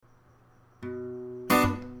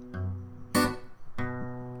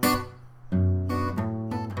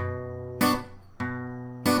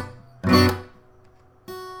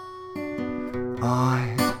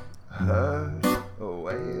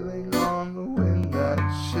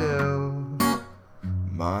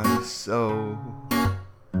so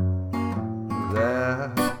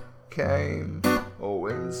there came a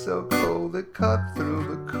wind so cold it cut through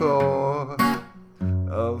the core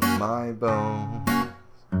of my bones.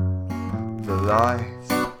 The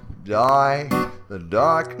lights died, the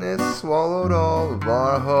darkness swallowed all of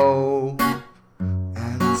our hope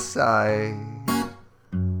and sight.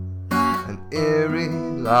 An eerie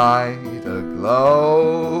light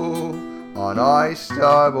aglow on our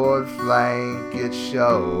starboard flank it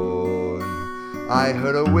shone. I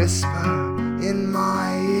heard a whisper in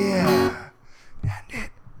my ear, and it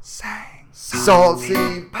sang,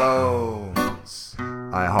 salty bones.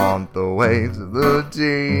 I haunt the waves of the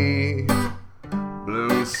deep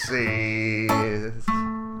blue seas.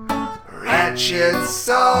 Wretched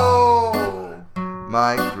soul,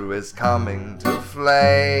 my crew is coming to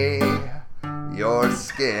flay your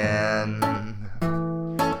skin.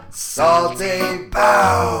 Salty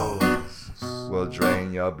bones will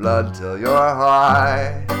drain your blood till your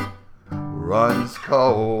heart runs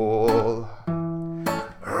cold.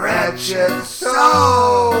 Wretched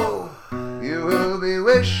soul, you will be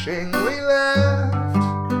wishing we left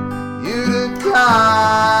you to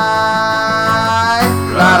die.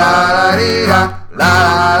 La da da dee da, la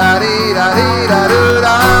da dee da dee da doo da.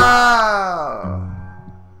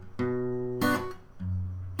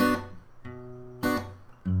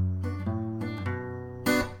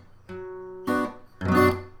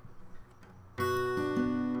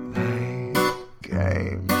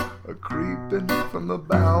 Came a-creeping from the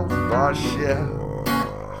bows of our ship.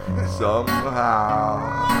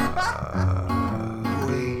 Somehow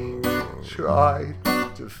we tried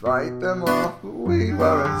to fight them off, but we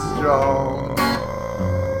weren't strong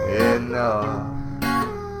enough.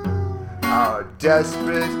 Our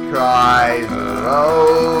desperate cries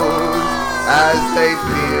arose as they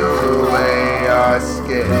peeled away our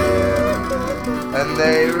skin, and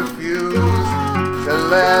they refused to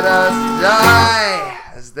let us die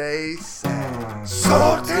as they sang,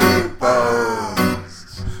 salty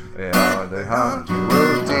bones. Yeah, they hunt you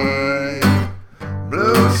with deep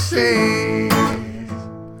blue seas.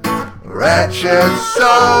 Wretched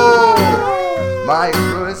soul, my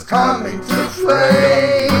crew is coming to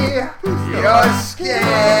flay your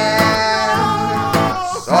skin.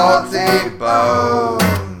 Salty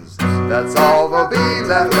bones, that's all will be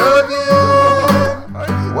left of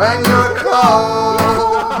you when you're cold.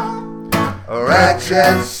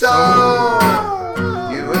 Wretched soul,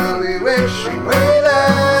 you will be wishing we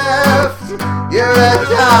left you to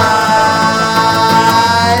die.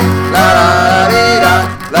 La da dee da,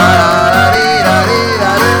 la da dee da dee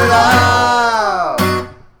da doo da.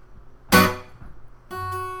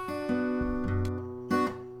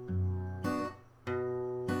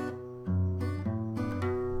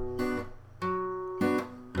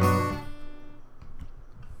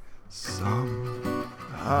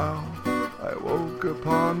 Somehow I woke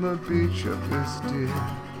upon the beach of this dear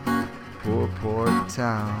poor port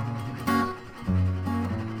town.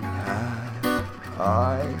 Had I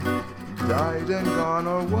died and gone,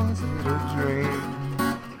 or was it a dream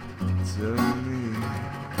to me?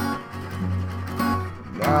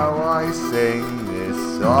 Now I sing this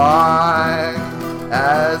song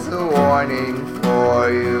as a warning for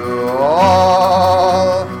you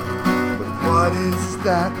all. But what is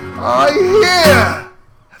that I hear?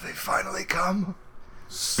 Have they finally come?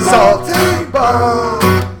 Salty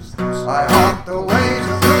bones, I haunt the waves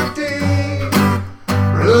of the deep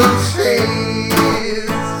blue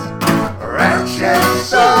seas. Wretched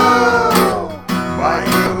soul, my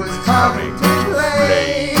crew is coming to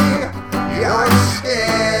play your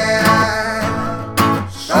skin.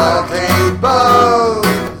 Salty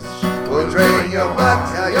bones will drain your blood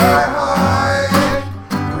till your heart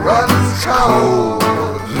runs cold.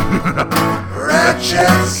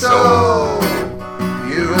 Wretched soul,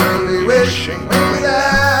 you will be wishing we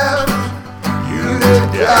left you to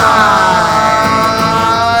die.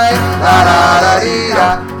 La da da dee da,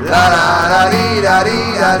 la da da dee da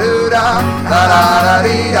dee da doo da, la da da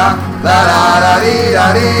dee da, la da da dee da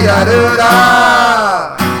dee da doo da.